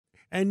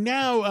And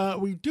now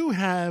we do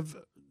have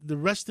the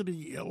rest of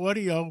the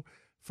audio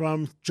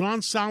from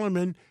John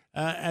Solomon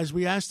as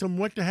we asked him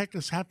what the heck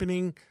is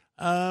happening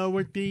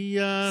with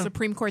the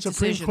Supreme Court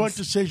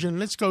decision.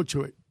 Let's go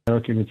to it.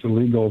 It's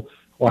illegal.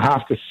 We'll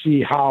have to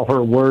see how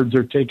her words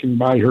are taken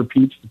by her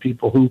peeps, the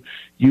people who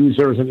use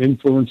her as an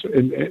influencer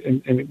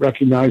and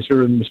recognize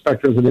her and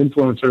respect her as an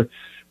influencer.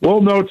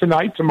 We'll know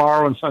tonight,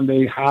 tomorrow, and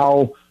Sunday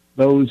how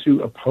those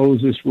who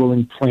oppose this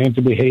ruling plan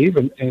to behave,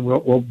 and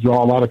we'll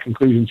draw a lot of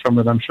conclusions from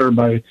it, I'm sure,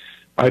 by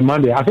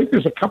Monday. I think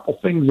there's a couple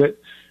things that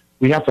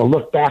we have to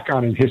look back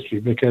on in history,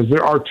 because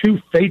there are two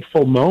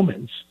fateful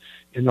moments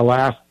in the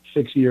last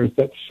 6 years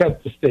that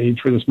set the stage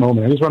for this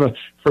moment. I just want to,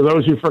 for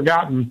those who've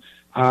forgotten,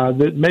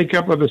 the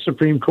makeup of the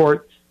Supreme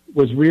Court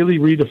was really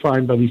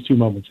redefined by these two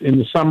moments. In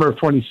the summer of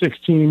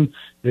 2016,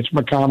 Mitch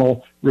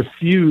McConnell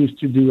refused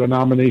to do a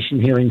nomination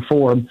hearing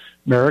for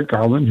Merrick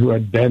Garland, who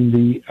had been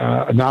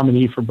the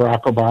nominee for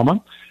Barack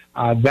Obama.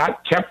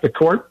 That kept the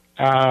court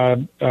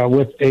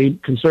with a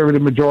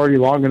conservative majority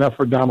long enough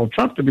for Donald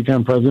Trump to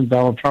become president.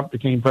 Donald Trump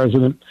became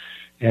president,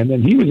 and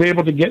then he was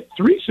able to get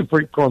three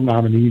Supreme Court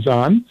nominees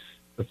on,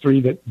 the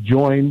three that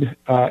joined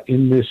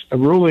in this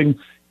ruling.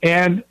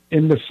 And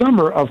in the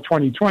summer of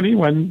 2020,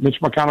 when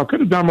Mitch McConnell could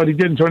have done what he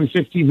did in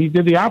 2016, he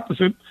did the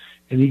opposite,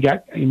 and he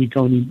got Amy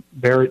Coney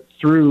Barrett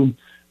through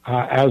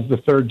as the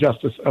third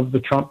justice of the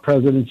Trump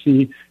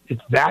presidency.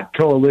 It's that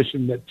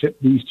coalition that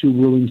tipped these two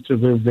rulings to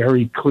their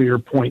very clear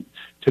point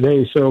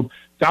today. So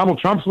Donald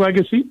Trump's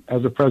legacy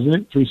as a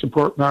president, three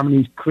support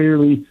nominees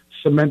clearly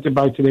cemented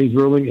by today's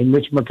ruling, and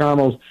Mitch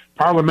McConnell's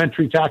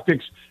parliamentary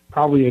tactics,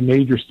 probably a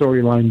major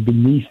storyline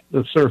beneath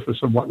the surface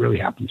of what really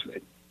happened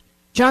today.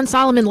 John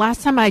Solomon,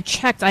 last time I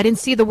checked, I didn't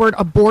see the word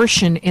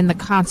abortion in the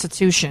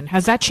Constitution.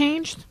 Has that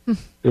changed?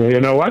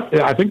 You know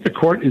what? I think the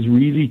court is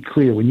really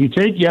clear. When you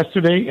take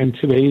yesterday and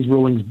today's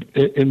rulings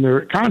in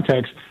their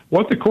context,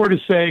 what the court is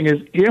saying is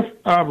if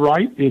a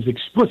right is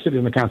explicit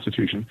in the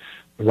Constitution,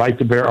 the right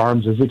to bear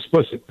arms is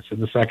explicit, it's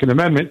in the Second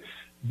Amendment,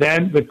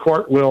 then the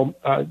court will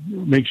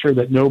make sure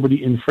that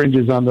nobody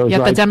infringes on those rights.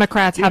 Yet the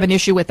Democrats have an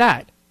issue with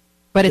that.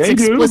 But it's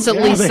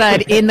explicitly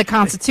said in the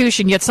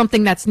Constitution, yet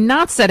something that's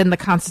not said in the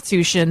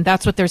Constitution,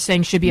 that's what they're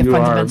saying should be a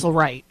fundamental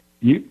right.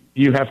 You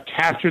have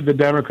captured the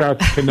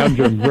Democrats'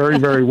 conundrum very,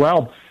 very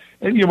well.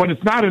 And when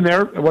it's not in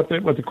there, what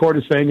the court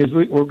is saying is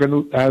we're going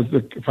to, as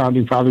the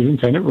Founding Fathers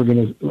intended, we're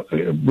going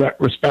to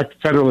respect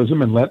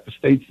federalism and let the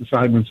states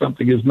decide when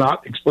something is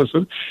not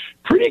explicit.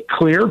 Pretty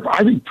clear,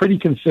 I think pretty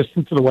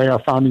consistent to the way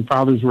our Founding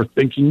Fathers were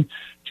thinking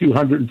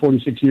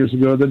 246 years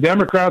ago. The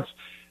Democrats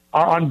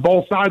are on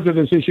both sides of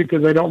this issue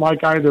because they don't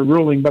like either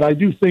ruling. But I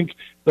do think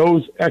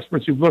those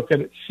experts who've looked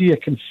at it see a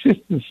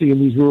consistency in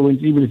these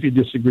rulings, even if you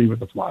disagree with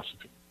the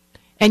philosophy.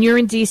 And you're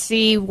in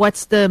D.C.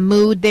 What's the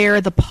mood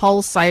there, the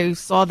pulse? I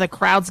saw the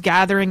crowds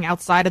gathering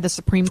outside of the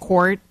Supreme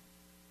Court.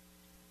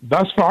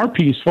 Thus far,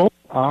 peaceful.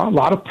 A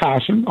lot of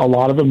passion, a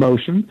lot of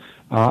emotion,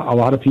 a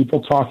lot of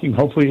people talking.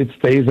 Hopefully it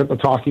stays at the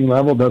talking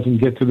level, doesn't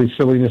get to the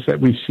silliness that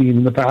we've seen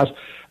in the past.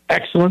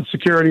 Excellent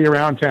security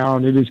around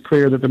town. It is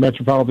clear that the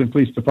Metropolitan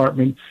Police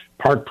Department,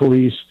 Park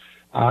Police,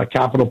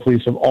 Capitol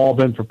Police have all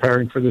been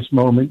preparing for this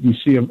moment. You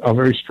see a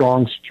very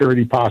strong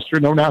security posture.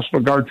 No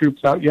National Guard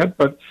troops out yet,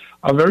 but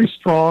a very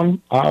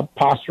strong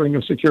posturing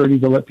of security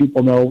to let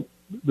people know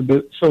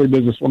the silly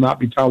business will not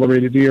be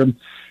tolerated here.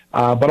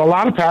 But a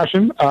lot of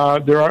passion.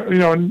 There are,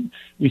 and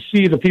we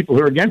see the people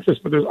who are against this,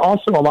 but there's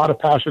also a lot of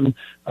passion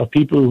of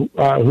people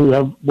who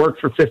have worked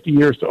for 50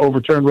 years to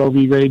overturn Roe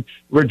v. Wade,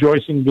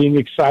 rejoicing, being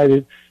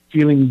excited,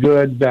 feeling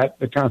good that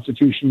the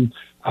Constitution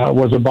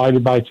was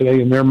abided by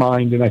today in their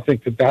mind. And I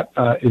think that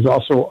is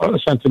also a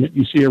sentiment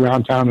you see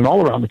around town and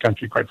all around the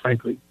country, quite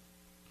frankly.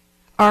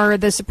 Are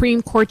the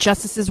Supreme Court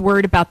justices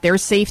worried about their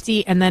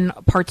safety? And then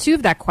part two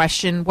of that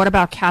question, what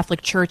about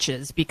Catholic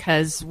churches?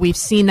 Because we've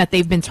seen that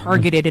they've been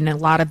targeted in a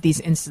lot of these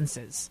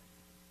instances.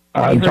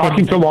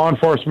 Talking to law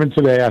enforcement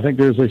today, I think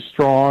there's a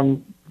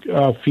strong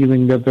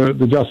feeling that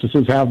the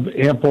justices have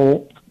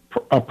ample,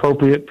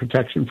 appropriate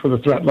protection for the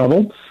threat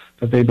level,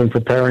 that they've been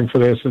preparing for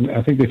this, and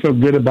I think they feel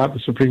good about the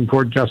Supreme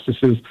Court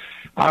justices.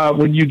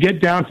 When you get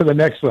down to the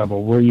next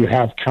level, where you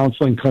have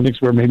counseling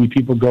clinics where maybe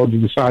people go to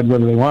decide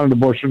whether they want an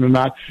abortion or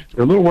not,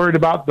 they're a little worried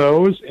about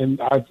those,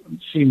 and I've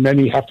seen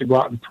many have to go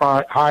out and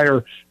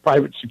hire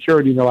private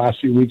security in the last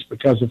few weeks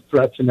because of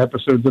threats and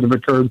episodes that have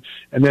occurred.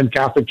 And then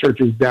Catholic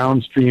churches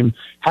downstream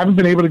haven't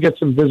been able to get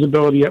some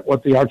visibility at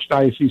what the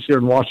Archdiocese here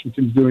in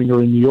Washington is doing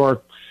or in New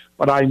York.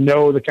 But I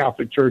know the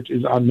Catholic Church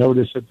is on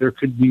notice that there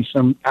could be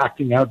some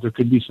acting out, there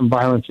could be some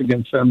violence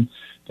against them,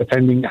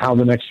 depending how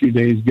the next few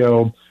days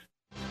go.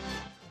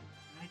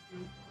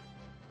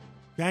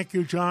 Thank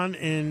you, John.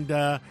 And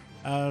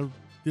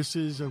this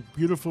is a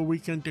beautiful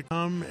weekend to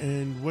come.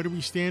 And what do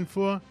we stand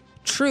for?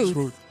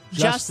 Truth,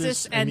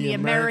 justice, and the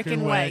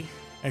American way.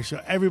 And so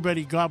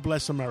everybody, God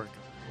bless America.